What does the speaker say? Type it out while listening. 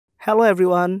Hello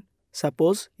everyone.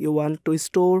 Suppose you want to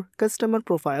store customer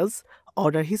profiles,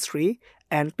 order history,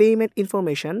 and payment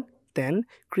information, then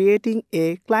creating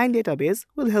a client database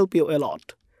will help you a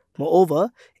lot.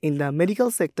 Moreover, in the medical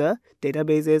sector,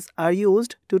 databases are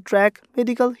used to track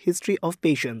medical history of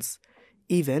patients.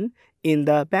 Even in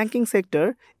the banking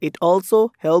sector, it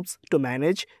also helps to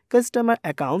manage customer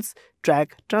accounts,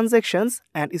 track transactions,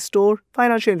 and store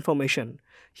financial information.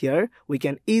 Here, we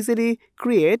can easily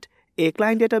create a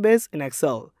client database in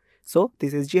Excel. So,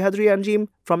 this is Zehad Rian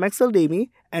from Excel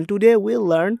Demi, and today we'll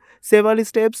learn several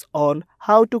steps on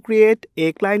how to create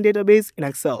a client database in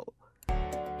Excel.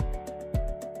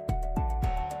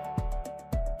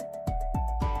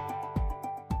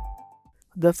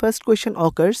 The first question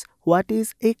occurs, what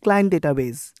is a client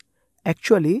database?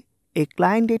 Actually, a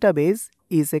client database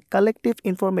is a collective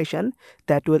information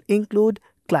that will include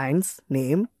client's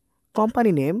name,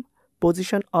 company name,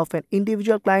 position of an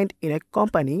individual client in a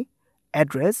company,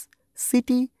 address,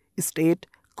 city, state,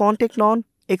 contact name,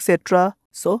 etc.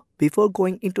 So, before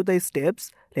going into the steps,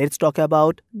 let's talk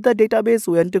about the database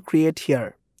we want to create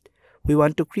here. We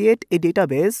want to create a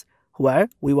database where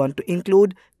we want to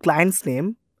include client's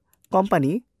name,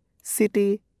 company,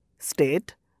 city,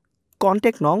 state,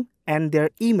 contact name, and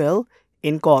their email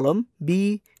in column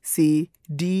B, C,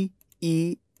 D,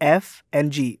 E, F,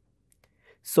 and G.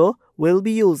 So, we'll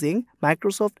be using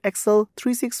Microsoft Excel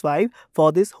 365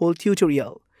 for this whole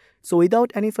tutorial. So,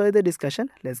 without any further discussion,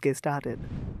 let's get started.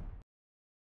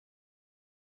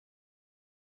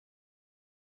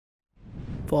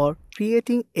 For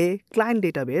creating a client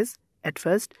database, at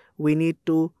first we need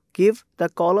to give the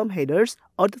column headers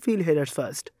or the field headers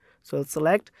first. So,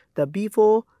 select the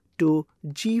B4 to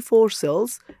G4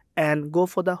 cells and go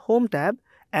for the Home tab,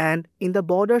 and in the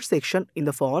border section in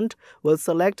the font, we'll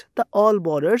select the all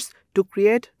borders to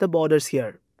create the borders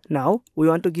here. Now, we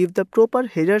want to give the proper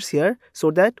headers here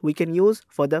so that we can use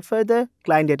for the further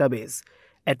client database.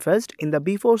 At first, in the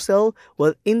B4 cell,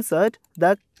 we'll insert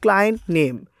the client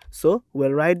name. So,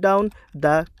 we'll write down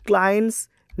the client's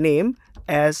name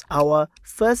as our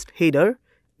first header.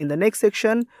 In the next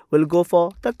section, we'll go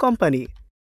for the company.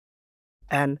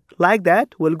 And like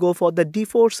that, we'll go for the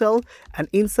D4 cell and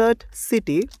insert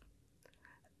city.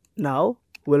 Now,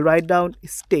 we'll write down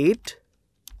state.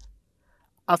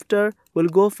 After, we'll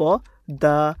go for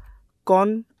the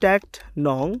contact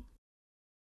name.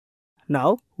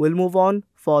 Now, we'll move on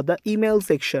for the email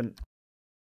section.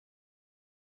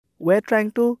 We're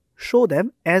trying to show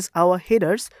them as our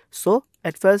headers. So,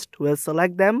 at first, we'll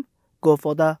select them, go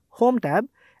for the Home tab,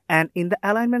 and in the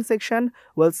alignment section,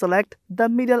 we'll select the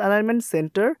middle alignment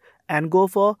center and go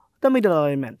for the middle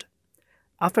alignment.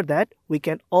 After that, we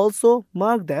can also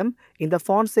mark them in the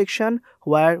font section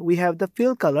where we have the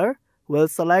fill color. We'll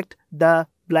select the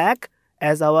black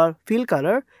as our fill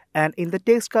color, and in the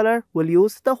text color, we'll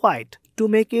use the white. To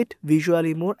make it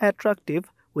visually more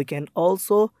attractive, we can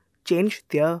also change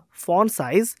their font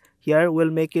size. Here,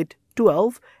 we'll make it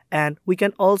 12, and we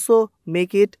can also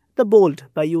make it the bold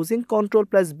by using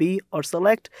Ctrl + B or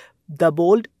select the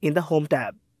bold in the Home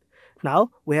tab.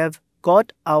 Now we have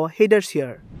got our headers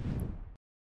here.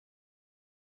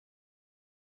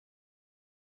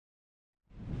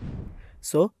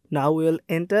 So now we will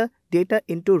enter data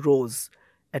into rows.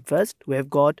 At first we have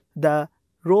got the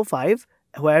row 5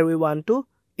 where we want to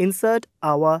insert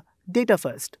our data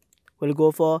first. We'll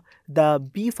go for the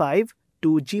B5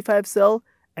 to G5 cell,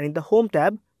 and in the Home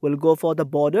tab we'll go for the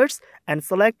borders and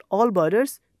select all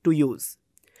borders to use.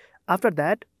 After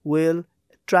that, we'll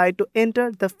try to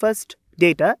enter the first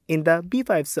data in the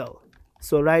B5 cell.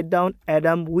 So write down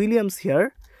Adam Williams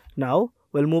here. Now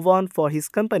we'll move on for his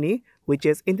company, which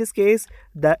is in this case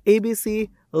the ABC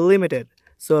Limited.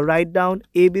 So write down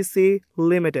ABC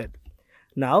Limited.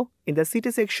 Now in the city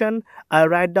section, I'll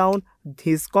write down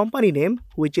his company name,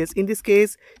 which is in this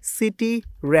case City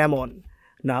Ramon.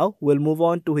 Now we'll move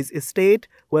on to his state.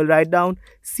 We'll write down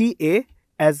CA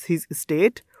as his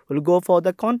state. We'll go for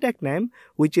the contact name,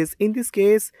 which is in this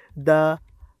case the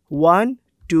 1,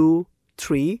 2,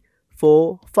 3,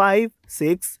 4, 5,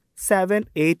 6, 7,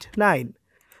 8, 9.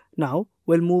 Now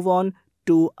we'll move on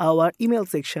to our email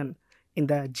section. In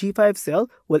the G5 cell,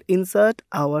 we'll insert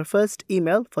our first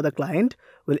email for the client.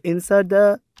 We'll insert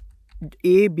the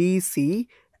abc@gmail.com.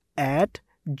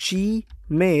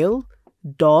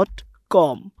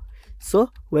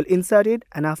 So we'll insert it,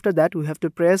 and after that we have to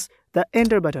press the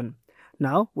enter button.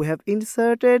 Now we have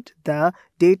inserted the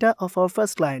data of our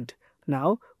first client.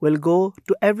 Now we'll go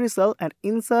to every cell and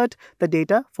insert the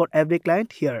data for every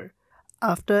client here.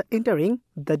 After entering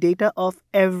the data of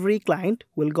every client,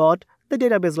 we'll got the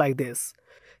database like this.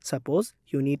 Suppose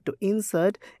you need to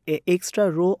insert an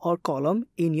extra row or column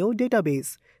in your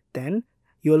database. Then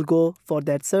you will go for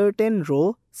that certain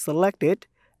row, select it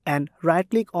and right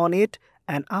click on it,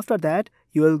 and after that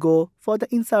you will go for the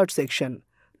insert section.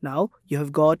 Now you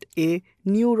have got a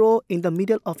new row in the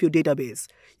middle of your database.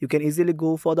 You can easily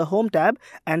go for the home tab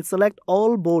and select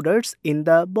all borders in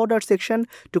the border section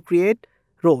to create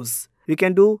rows. You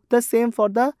can do the same for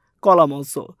the column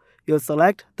also. You'll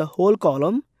select the whole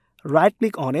column, right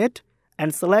click on it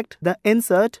and select the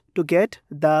insert to get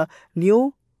the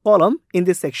new column in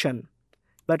this section.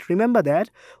 But remember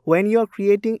that when you're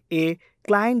creating a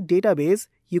client database,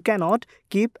 you cannot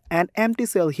keep an empty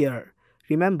cell here.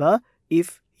 Remember,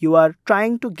 if you are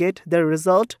trying to get the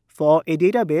result for a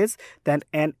database, then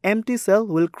an empty cell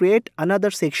will create another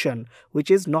section,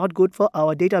 which is not good for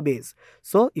our database.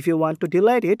 So if you want to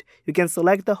delete it, you can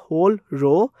select the whole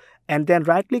row and then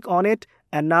right click on it,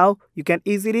 and now you can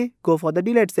easily go for the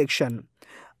delete section.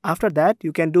 After that,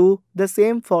 you can do the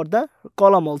same for the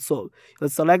column also. You'll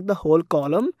select the whole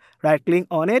column, right click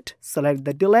on it, select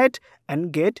the delete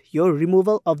and get your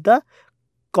removal of the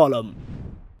column.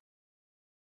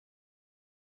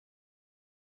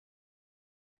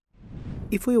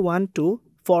 If we want to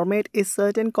format a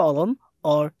certain column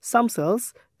or some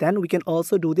cells, then we can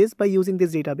also do this by using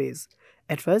this database.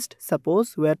 At first,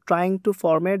 suppose we are trying to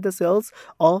format the cells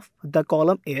of the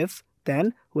column F,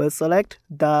 then we'll select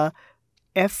the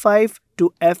F5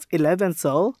 to F11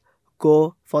 cell,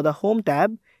 go for the home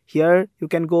tab. Here you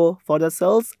can go for the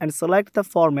cells and select the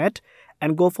format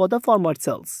and go for the format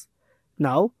cells.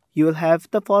 Now you will have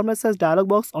the format cells dialog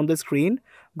box on the screen.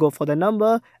 Go for the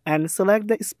number and select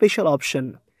the special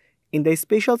option. In the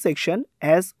special section,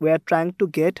 as we are trying to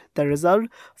get the result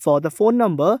for the phone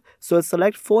number, so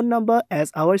select phone number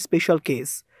as our special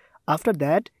case. After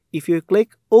that, if you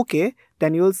click OK,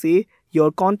 then you will see your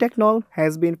contact now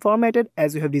has been formatted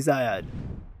as you have desired.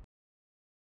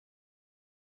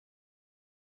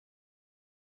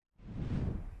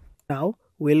 Now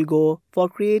we'll go for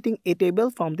creating a table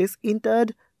from this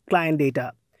entered client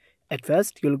data. At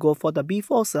first, you'll go for the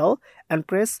B4 cell and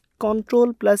press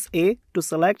Ctrl plus A to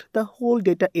select the whole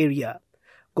data area.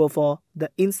 Go for the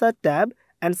Insert tab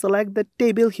and select the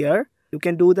table here. You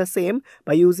can do the same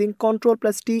by using Ctrl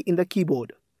plus T in the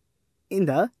keyboard. In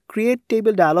the Create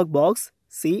Table dialog box,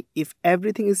 see if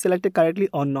everything is selected correctly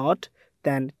or not.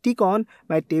 Then tick on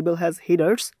My table has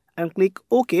headers and click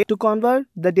OK to convert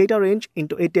the data range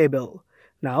into a table.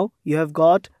 Now you have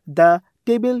got the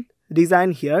table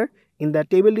design here. In the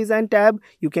Table Design tab,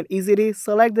 you can easily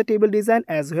select the table design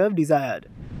as you have desired.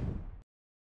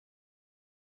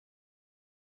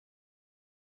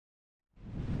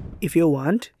 If you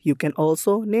want, you can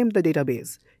also name the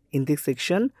database. In this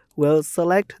section, we'll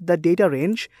select the data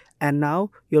range and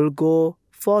now you'll go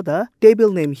for the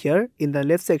table name here in the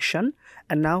left section,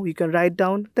 and now you can write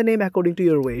down the name according to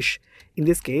your wish. In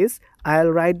this case, I'll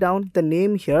write down the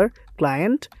name here,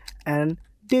 client and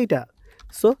data.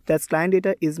 So that's client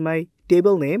data is my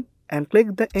table name, and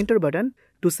click the enter button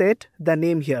to set the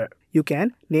name here. You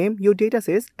can name your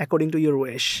datasets according to your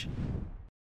wish.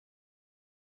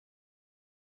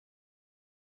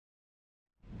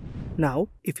 Now,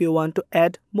 if you want to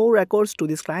add more records to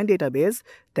this client database,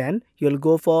 then you'll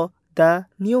go for the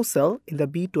new cell in the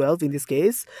B12 in this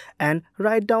case and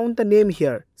write down the name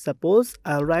here. Suppose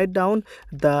I'll write down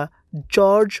the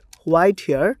George White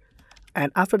here.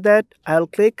 And after that, I'll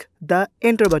click the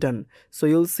enter button. So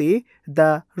you'll see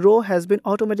the row has been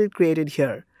automatically created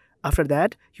here. After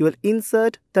that, you will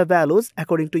insert the values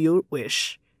according to your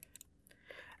wish.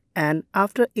 And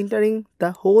after entering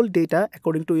the whole data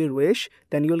according to your wish,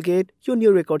 then you'll get your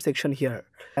new record section here.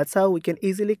 That's how we can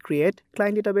easily create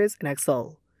client database in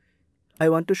Excel. I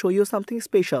want to show you something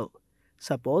special.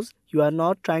 Suppose you are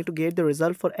not trying to get the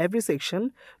result for every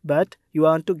section, but you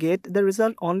want to get the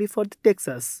result only for the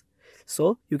Texas.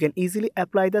 So you can easily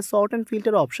apply the sort and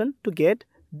filter option to get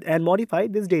and modify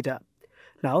this data.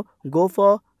 Now go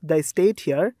for the state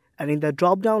here, and in the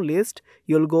drop down list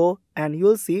you'll go and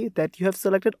you'll see that you have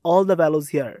selected all the values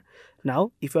here.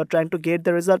 Now if you are trying to get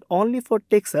the result only for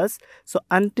Texas, so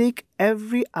untick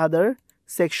every other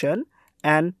section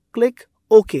and click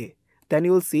OK. Then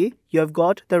you will see you have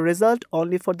got the result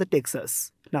only for the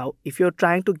Texas. Now if you're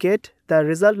trying to get the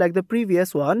result like the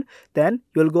previous one, then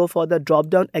you'll go for the drop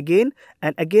down again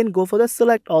and again go for the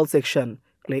select all section.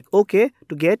 Click OK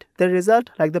to get the result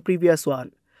like the previous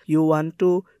one. You want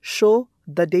to show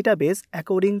the database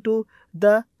according to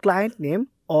the client name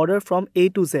order from A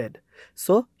to Z.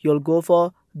 So you'll go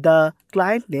for the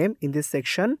client name in this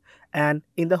section, and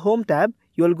in the home tab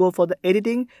you'll go for the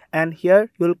editing, and here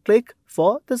you'll click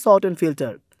for the sort and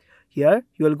filter. Here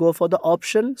you will go for the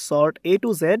option sort A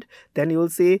to Z. Then you will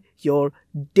see your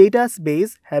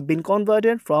database have been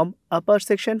converted from upper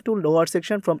section to lower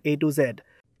section from A to Z.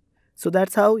 So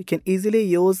that's how you can easily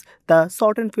use the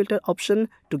sort and filter option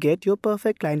to get your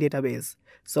perfect client database.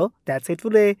 So that's it for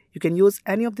today. You can use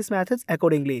any of these methods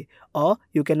accordingly, or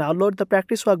you can download the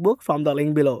practice workbook from the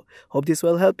link below. Hope this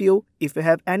will help you. If you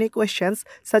have any questions,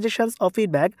 suggestions or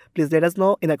feedback, please let us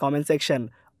know in the comment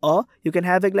section. Or you can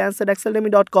have a glance at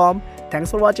exceldemy.com.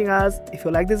 Thanks for watching us. If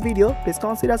you like this video, please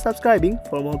consider subscribing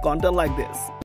for more content like this.